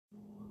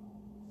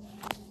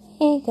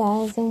Hey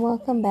guys, and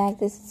welcome back.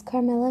 This is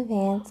Carmela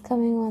Vance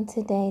coming on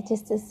today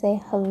just to say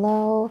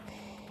hello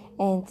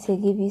and to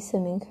give you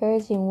some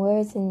encouraging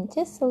words and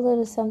just a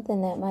little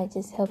something that might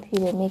just help you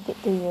to make it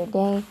through your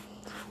day.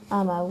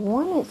 I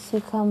wanted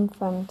to come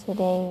from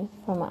today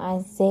from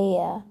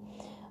Isaiah.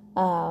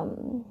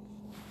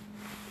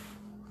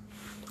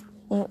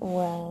 It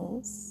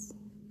was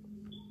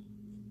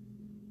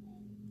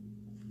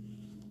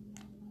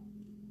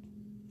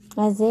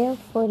Isaiah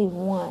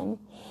 41.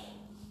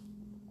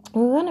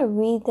 We're going to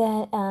read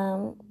that.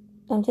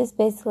 I'm just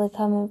basically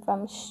coming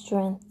from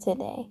strength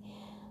today.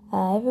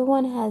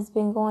 Everyone has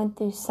been going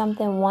through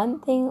something, one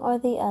thing or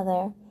the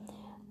other.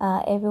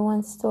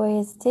 Everyone's story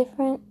is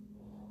different,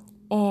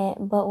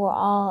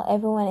 but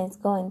everyone is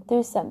going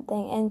through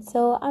something. And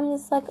so I'm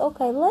just like,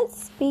 okay,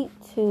 let's speak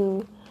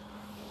to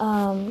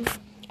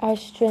our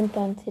strength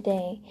on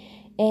today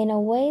in a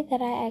way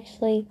that I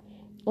actually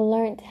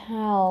learned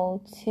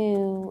how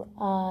to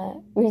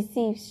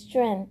receive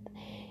strength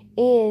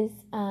is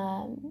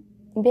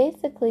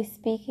basically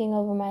speaking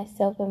over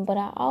myself, but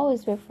I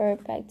always refer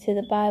back to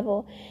the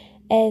Bible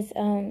as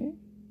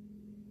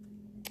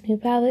you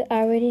probably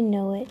already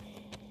know it.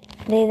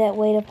 They that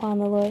wait upon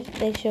the Lord,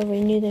 they shall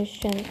renew their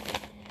strength.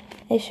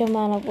 They shall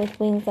mount up with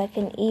wings like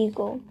an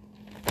eagle,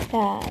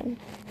 and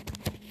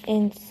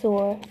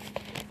soar.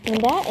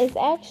 And that is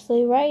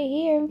actually right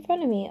here in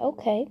front of me.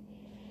 Okay,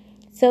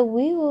 so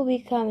we will be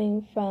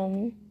coming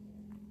from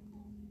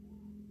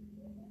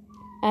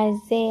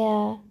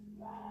Isaiah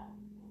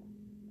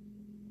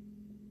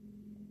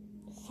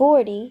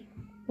 40,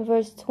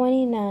 verse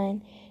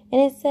 29,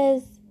 and it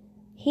says,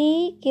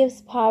 He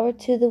gives power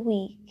to the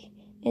weak,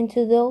 and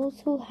to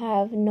those who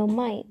have no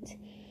might.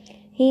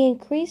 He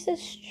increases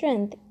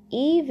strength,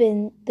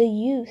 even the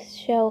youth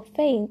shall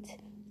faint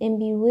and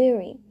be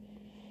weary.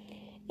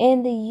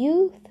 And the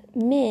youth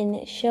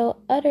men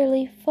shall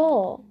utterly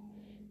fall,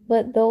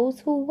 but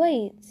those who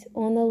wait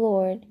on the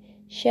Lord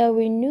shall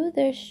renew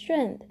their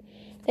strength.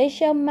 They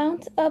shall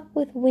mount up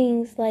with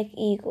wings like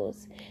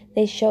eagles.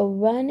 They shall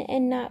run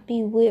and not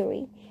be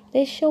weary.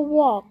 They shall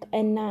walk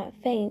and not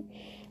faint.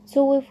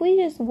 So if we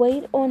just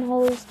wait on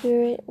Holy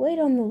Spirit, wait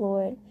on the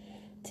Lord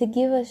to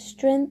give us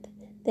strength,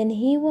 then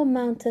He will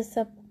mount us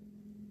up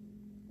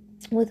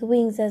with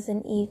wings as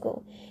an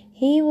eagle.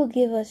 He will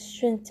give us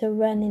strength to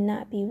run and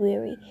not be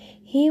weary.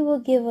 He will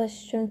give us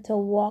strength to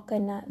walk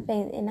and not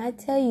faint. And I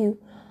tell you,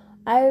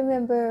 I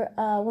remember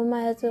when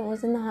my husband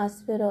was in the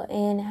hospital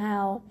and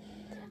how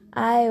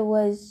I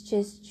was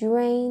just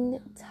drained,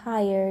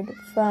 tired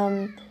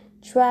from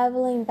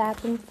traveling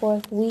back and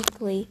forth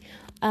weekly,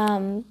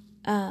 every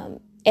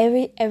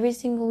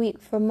single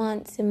week for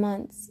months and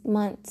months,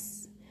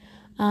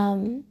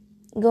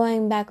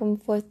 going back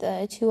and forth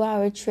a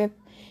 2-hour trip,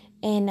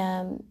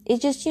 and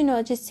it just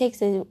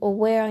takes a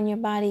wear on your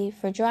body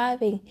for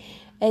driving,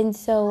 and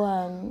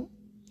so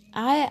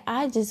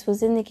I just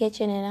was in the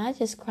kitchen and I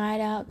just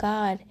cried out,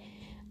 God,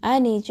 I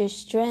need your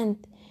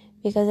strength.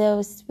 Because I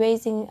was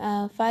raising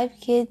 5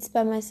 kids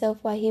by myself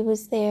while he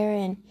was there,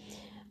 and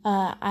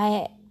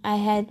I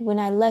had, when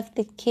I left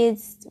the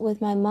kids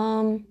with my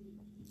mom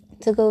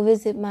to go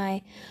visit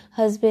my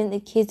husband,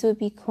 the kids would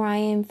be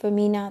crying for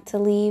me not to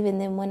leave.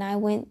 And then when I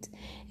went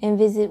and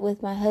visit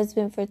with my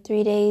husband for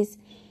 3 days,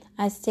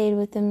 I stayed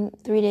with him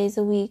 3 days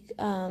a week.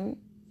 And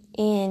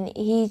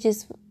he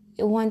just,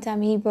 one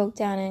time he broke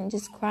down and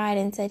just cried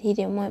and said he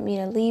didn't want me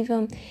to leave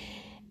him.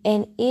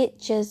 And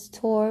it just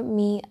tore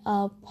me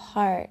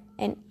apart.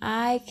 And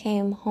I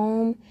came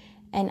home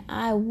and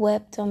I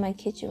wept on my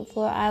kitchen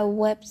floor. I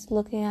wept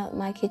looking out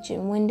my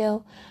kitchen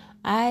window.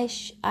 I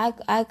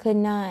could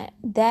not.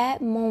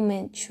 That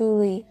moment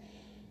truly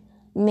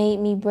made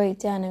me break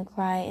down and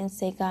cry and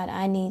say, God,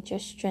 I need your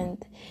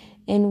strength.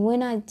 And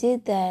when I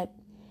did that,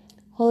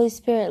 Holy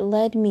Spirit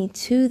led me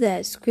to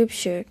that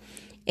scripture.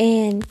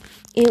 And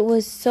it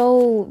was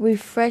so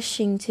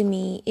refreshing to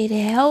me. It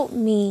helped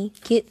me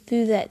get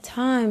through that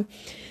time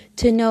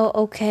to know,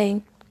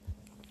 okay,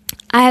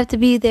 I have to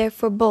be there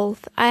for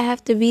both. I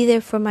have to be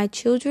there for my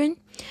children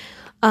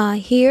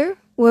here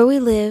where we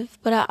live,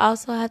 but I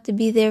also have to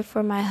be there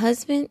for my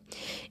husband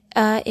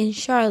in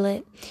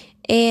Charlotte.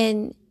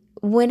 And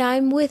when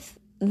I'm with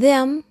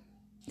them,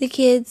 the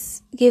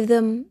kids, give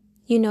them,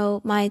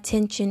 my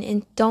attention,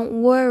 and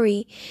don't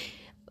worry.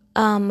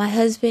 My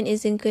husband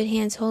is in good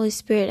hands. Holy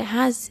Spirit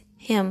has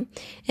him.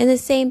 And the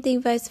same thing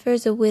vice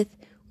versa with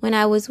when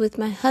I was with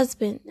my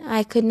husband.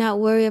 I could not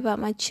worry about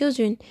my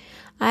children.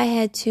 I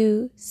had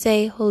to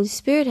say, Holy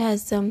Spirit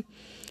has them,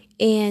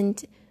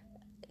 and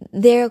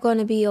they're going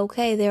to be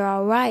okay. They're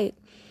all right.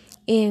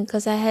 And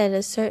because I had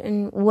a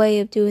certain way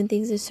of doing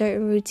things, a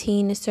certain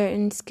routine, a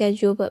certain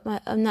schedule. But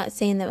I'm not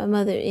saying that my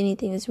mother,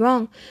 anything is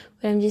wrong.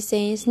 But I'm just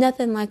saying it's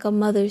nothing like a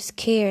mother's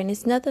care. And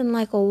it's nothing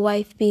like a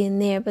wife being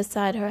there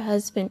beside her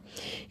husband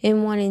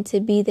and wanting to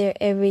be there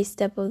every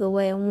step of the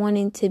way and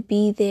wanting to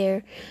be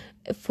there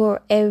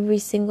for every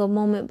single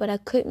moment. But I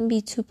couldn't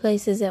be 2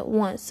 places at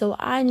once. So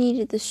I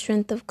needed the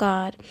strength of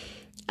God.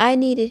 I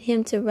needed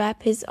him to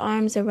wrap his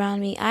arms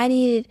around me. I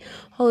needed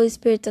Holy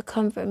Spirit to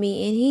comfort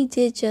me. And he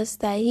did just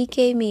that. He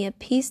gave me a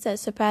peace that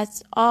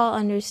surpassed all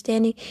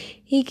understanding.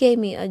 He gave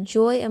me a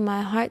joy in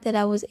my heart that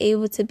I was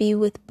able to be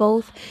with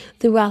both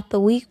throughout the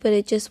week, but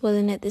it just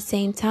wasn't at the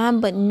same time.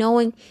 But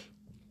knowing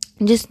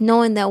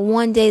that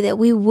one day that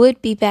we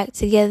would be back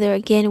together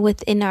again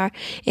within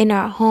in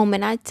our home.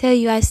 And I tell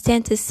you, I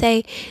stand to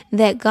say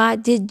that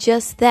God did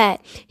just that.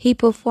 He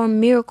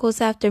performed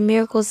miracles after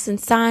miracles and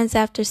signs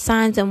after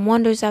signs and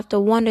wonders after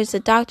wonders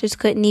the doctors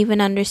couldn't even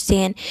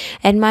understand.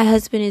 And my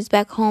husband is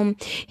back home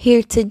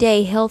here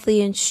today,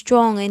 healthy and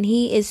strong, and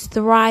he is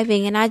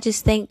thriving. And I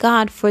just thank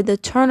God for the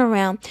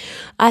turnaround.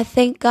 I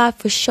thank God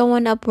for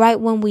showing up right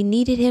when we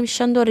needed him.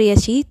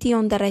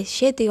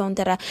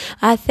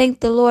 I thank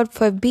the Lord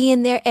for being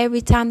there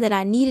every time that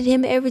I needed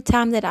him, every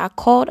time that I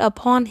called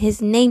upon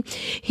his name.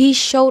 He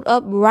showed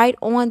up right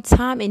on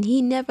time, and he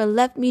never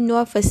left me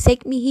nor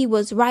forsake me. He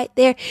was right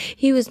there.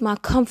 He was my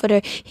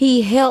comforter.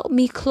 He held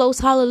me close.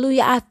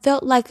 Hallelujah. I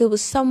felt like it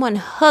was someone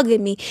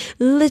hugging me.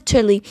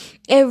 Literally,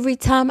 every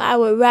time I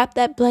would wrap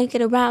that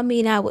blanket around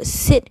me and I would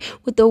sit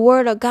with the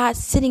word of God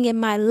sitting in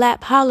my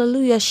lap.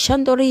 Hallelujah.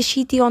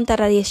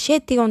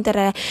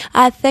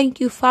 I thank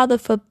you, Father,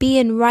 for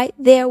being right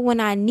there when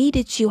I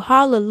needed you.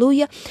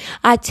 Hallelujah.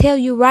 I tell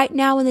you right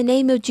now in the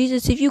name of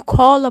Jesus, if you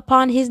call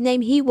upon his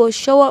name, he will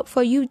show up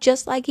for you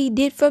just like he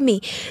did for me.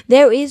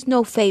 There is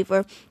no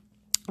favor.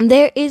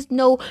 There is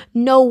no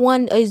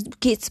one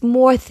gets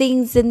more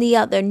things than the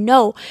other.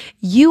 No,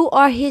 you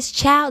are his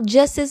child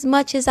just as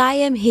much as I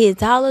am his.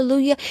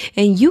 Hallelujah.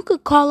 And you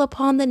could call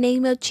upon the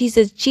name of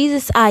Jesus.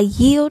 Jesus, I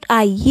yield.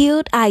 I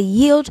yield. I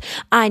yield.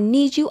 I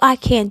need you. I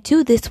can't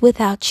do this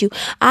without you.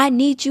 I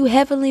need you,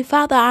 Heavenly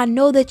Father. I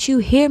know that you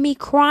hear me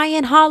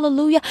crying.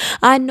 Hallelujah.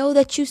 I know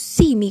that you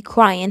see me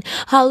crying.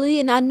 Hallelujah.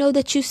 And I know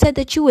that you said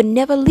that you would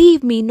never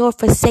leave me nor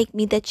forsake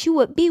me, that you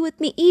would be with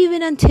me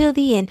even until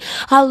the end.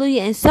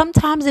 Hallelujah. And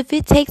sometimes if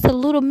it takes a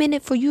little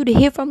minute for you to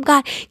hear from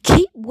God,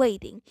 keep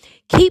waiting,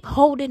 keep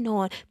holding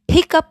on,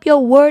 pick up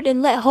your word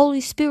and let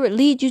Holy Spirit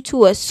lead you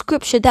to a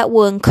scripture that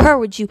will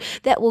encourage you,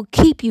 that will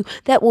keep you,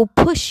 that will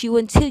push you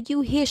until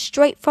you hear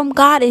straight from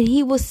God, and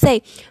he will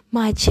say,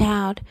 my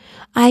child,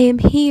 I am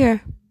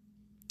here.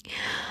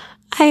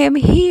 I am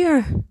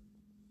here.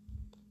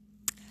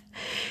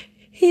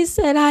 He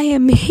said, I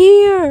am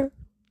here.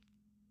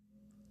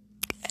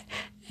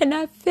 And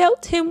I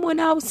felt him when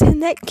I was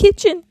in that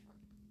kitchen.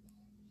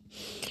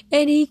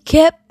 And he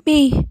kept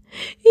me.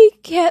 He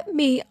kept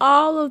me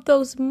all of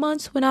those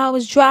months when I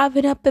was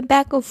driving up and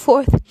back and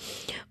forth.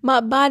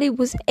 My body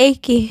was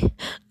aching.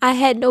 I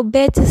had no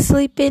bed to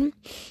sleep in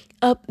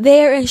up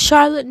there in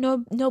Charlotte.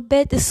 No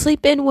bed to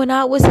sleep in when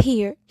I was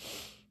here.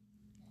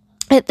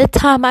 At the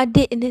time I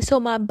didn't, and so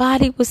my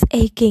body was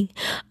aching.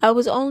 I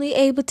was only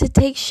able to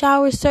take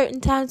showers certain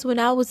times when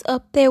I was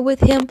up there with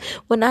him.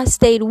 When I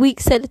stayed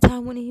weeks at a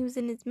time when he was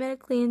in his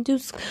medically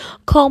induced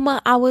coma,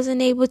 I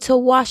wasn't able to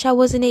wash. I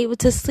wasn't able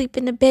to sleep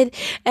in the bed,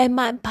 and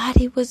my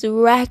body was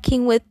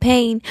racking with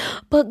pain.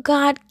 But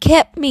God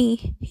kept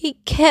me. He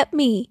kept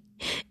me.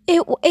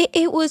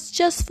 It was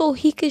just so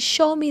he could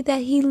show me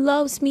that he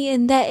loves me,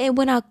 and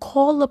when I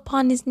call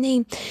upon his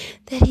name,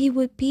 that he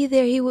would be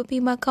there. He would be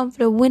my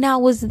comforter. When I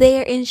was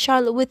there in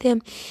Charlotte with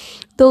him,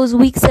 those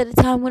weeks at a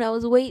time when I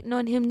was waiting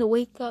on him to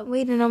wake up,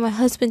 waiting on my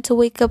husband to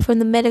wake up from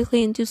the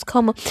medically induced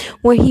coma,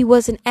 where he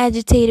wasn't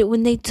agitated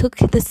when they took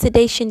the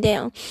sedation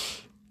down.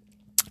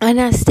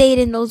 And I stayed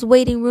in those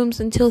waiting rooms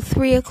until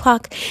 3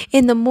 o'clock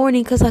in the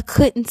morning because I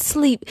couldn't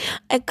sleep.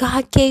 And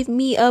God gave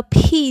me a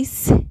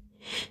peace.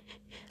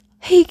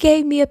 He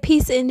gave me a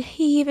peace, and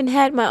he even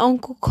had my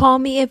uncle call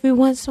me every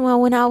once in a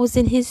while when I was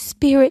in his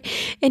spirit,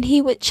 and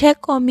he would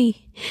check on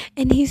me,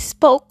 and he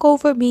spoke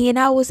over me, and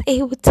I was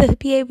able to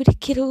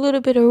get a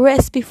little bit of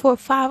rest before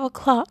 5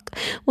 o'clock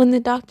when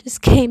the doctors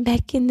came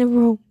back in the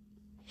room.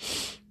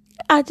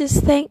 I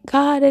just thank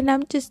God, and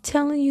I'm just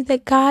telling you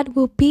that God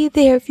will be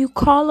there if you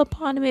call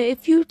upon him,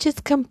 if you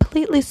just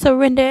completely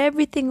surrender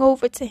everything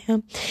over to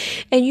him,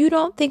 and you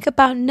don't think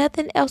about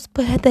nothing else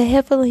but the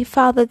Heavenly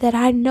Father, that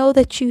I know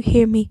that you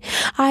hear me.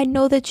 I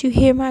know that you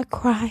hear my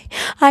cry.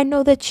 I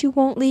know that you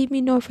won't leave me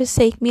nor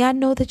forsake me. I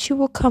know that you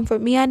will comfort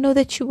me. I know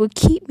that you will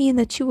keep me and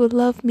that you will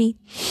love me.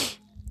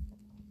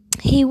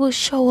 He will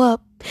show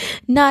up,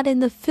 not in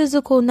the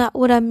physical, not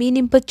what I'm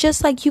meaning, but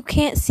just like you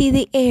can't see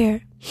the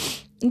air.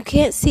 You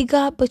can't see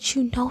God, but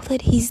you know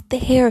that he's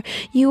there.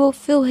 You will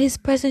feel his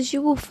presence.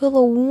 You will feel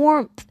a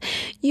warmth.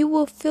 You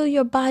will feel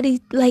your body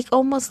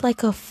almost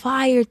like a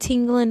fire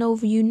tingling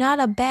over you.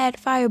 Not a bad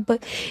fire,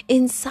 but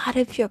inside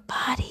of your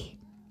body.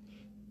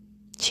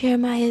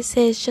 Jeremiah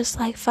says, just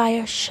like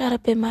fire shut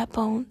up in my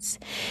bones.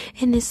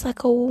 And it's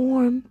like a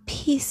warm,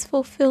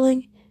 peaceful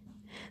feeling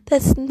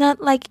that's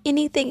not like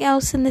anything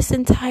else in this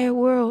entire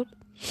world.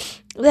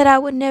 That I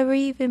would never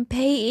even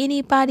pay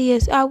anybody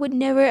else. I would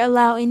never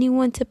allow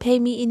anyone to pay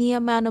me any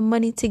amount of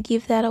money to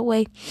give that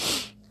away.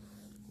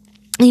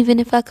 Even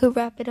if I could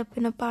wrap it up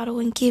in a bottle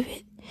and give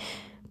it.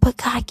 But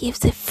God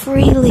gives it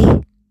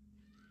freely.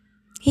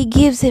 He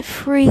gives it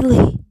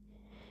freely.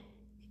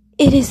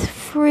 It is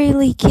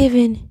freely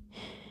given.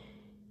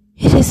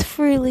 It is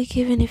freely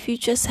given if you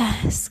just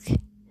ask.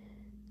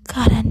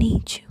 God, I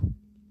need you.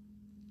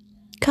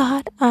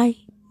 God, I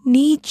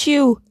need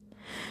you.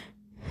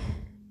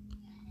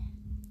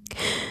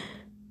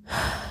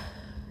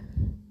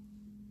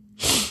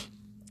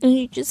 And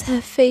you just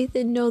have faith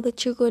and know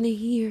that you're going to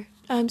hear.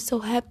 I'm so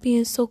happy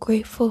and so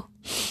grateful.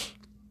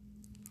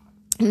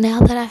 Now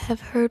that I have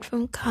heard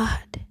from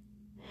God,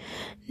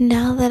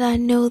 now that I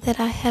know that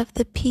I have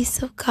the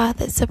peace of God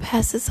that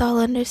surpasses all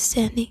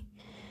understanding,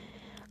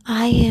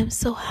 I am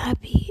so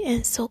happy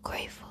and so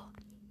grateful.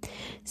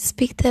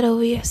 Speak that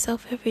over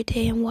yourself every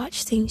day and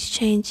watch things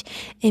change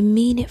and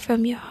mean it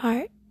from your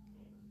heart.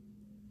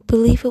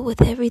 Believe it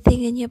with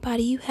everything in your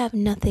body. You have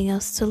nothing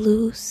else to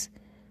lose.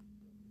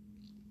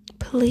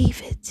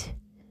 Believe it.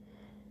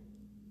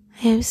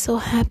 I am so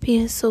happy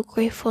and so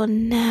grateful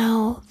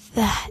now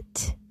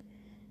that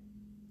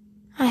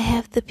I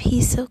have the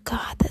peace of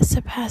God that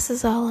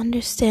surpasses all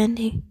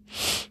understanding.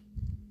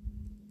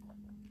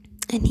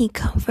 And He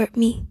comforts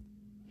me.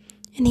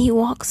 And He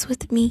walks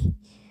with me.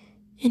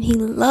 And He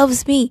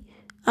loves me.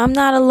 I'm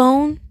not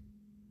alone.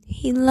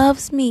 He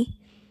loves me.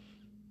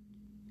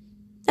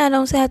 I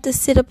don't have to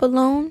sit up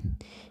alone.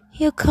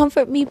 He'll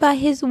comfort me by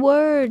His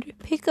word.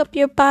 Pick up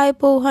your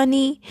Bible,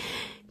 honey.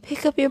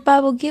 Pick up your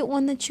Bible. Get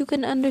one that you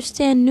can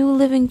understand. New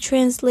Living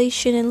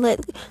Translation. And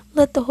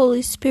let the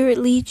Holy Spirit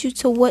lead you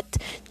to what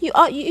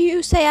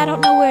you say. I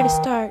don't know where to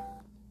start.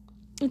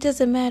 It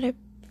doesn't matter.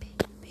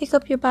 Pick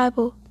up your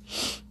Bible.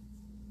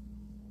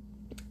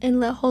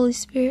 And let Holy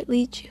Spirit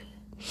lead you.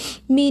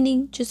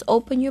 Meaning, just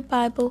open your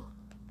Bible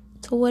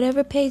to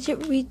whatever page it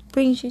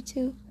brings you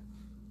to.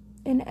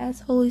 And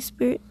ask Holy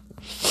Spirit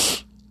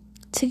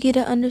to get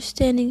an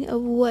understanding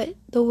of what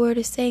the word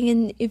is saying.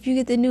 And if you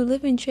get the New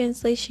Living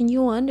Translation, you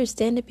will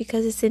understand it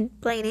because it's in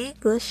plain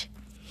English.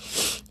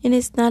 And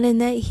it's not in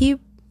that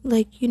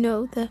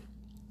the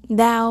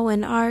thou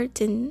and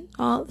art and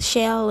all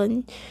shall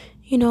and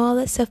all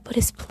that stuff, but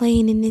it's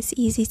plain and it's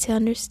easy to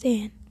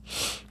understand.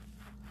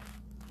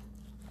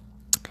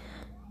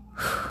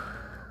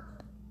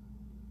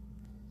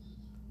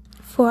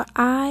 For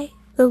I,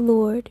 the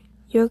Lord,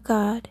 your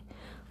God,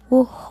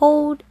 will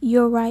hold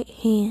your right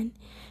hand,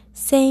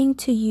 saying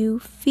to you,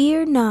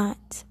 fear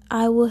not,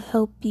 I will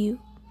help you.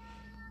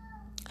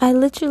 I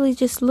literally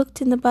just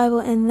looked in the Bible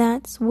and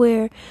that's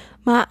where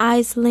my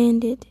eyes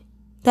landed.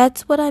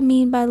 That's what I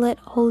mean by let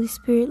Holy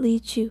Spirit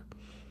lead you.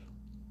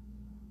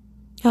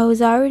 I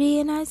was already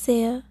in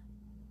Isaiah,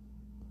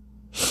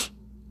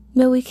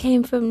 but we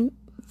came from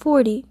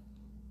 40.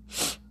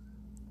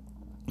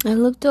 I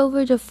looked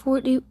over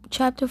to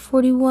chapter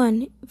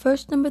 41.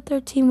 Verse number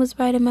 13 was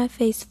right in my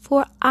face.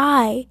 For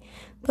I,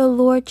 the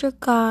Lord your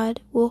God,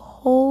 will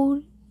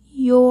hold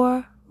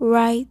your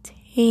right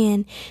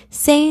hand,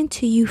 saying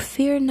to you,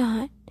 fear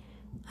not,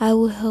 I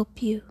will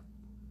help you.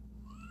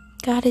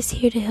 God is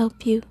here to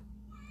help you.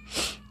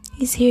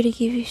 He's here to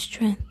give you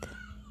strength.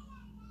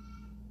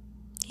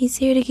 He's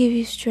here to give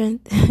you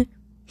strength.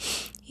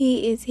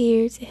 He is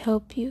here to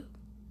help you.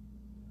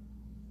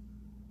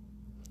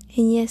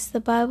 And yes, the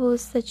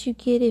Bibles that you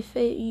get,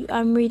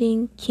 I'm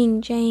reading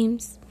King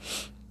James.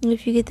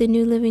 If you get the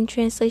New Living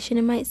Translation,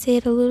 it might say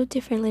it a little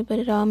differently, but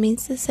it all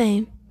means the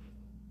same.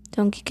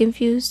 Don't get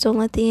confused. Don't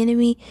let the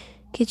enemy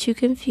get you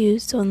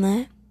confused on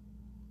that.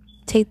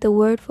 Take the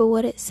word for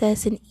what it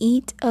says and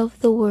eat of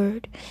the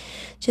word.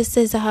 Just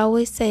as I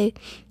always say,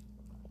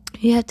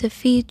 you have to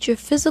feed your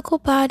physical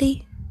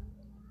body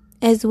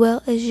as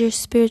well as your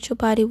spiritual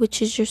body,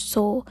 which is your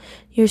soul.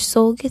 Your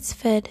soul gets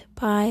fed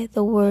by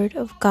the word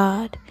of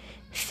God.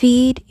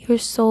 Feed your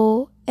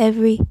soul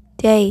every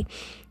day.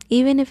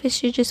 Even if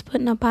it's you're just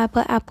putting a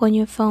Bible app on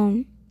your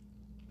phone.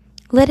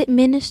 Let it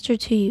minister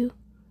to you.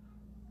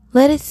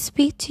 Let it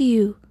speak to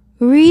you.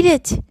 Read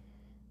it.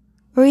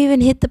 Or even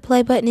hit the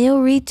play button.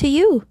 It'll read to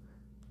you.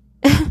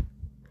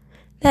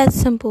 That's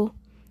simple.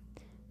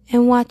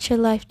 And watch your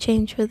life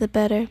change for the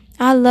better.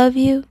 I love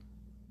you.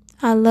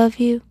 I love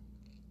you.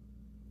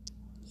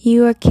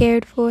 You are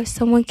cared for.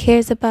 Someone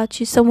cares about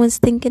you. Someone's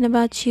thinking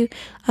about you.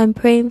 I'm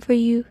praying for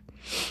you.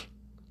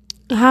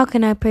 How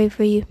can I pray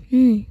for you?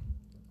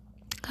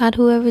 God,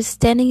 whoever's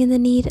standing in the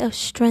need of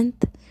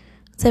strength,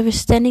 whoever's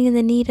standing in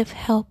the need of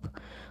help,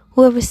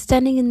 whoever's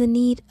standing in the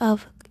need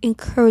of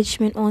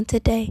encouragement on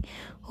today,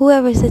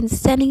 whoever's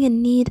standing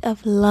in need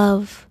of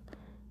love,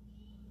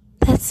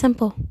 that's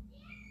simple.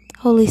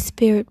 Holy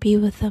Spirit, be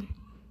with them.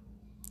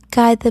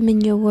 Guide them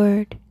in your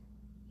word.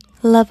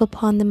 Love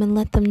upon them and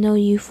let them know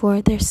you for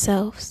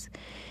themselves.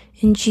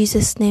 In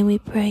Jesus' name we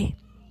pray.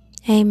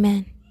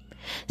 Amen.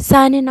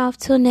 Signing off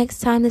till next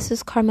time. This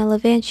is Carmela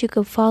Vance. You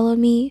can follow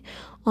me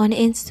on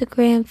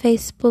Instagram,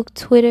 Facebook,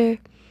 Twitter,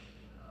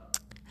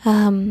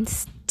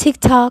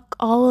 TikTok,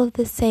 all of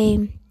the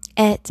same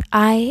at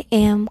I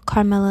am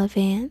Carmela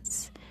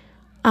Vance.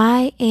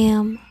 I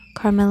am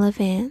Carmela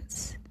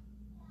Vance.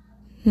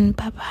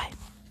 Bye-bye.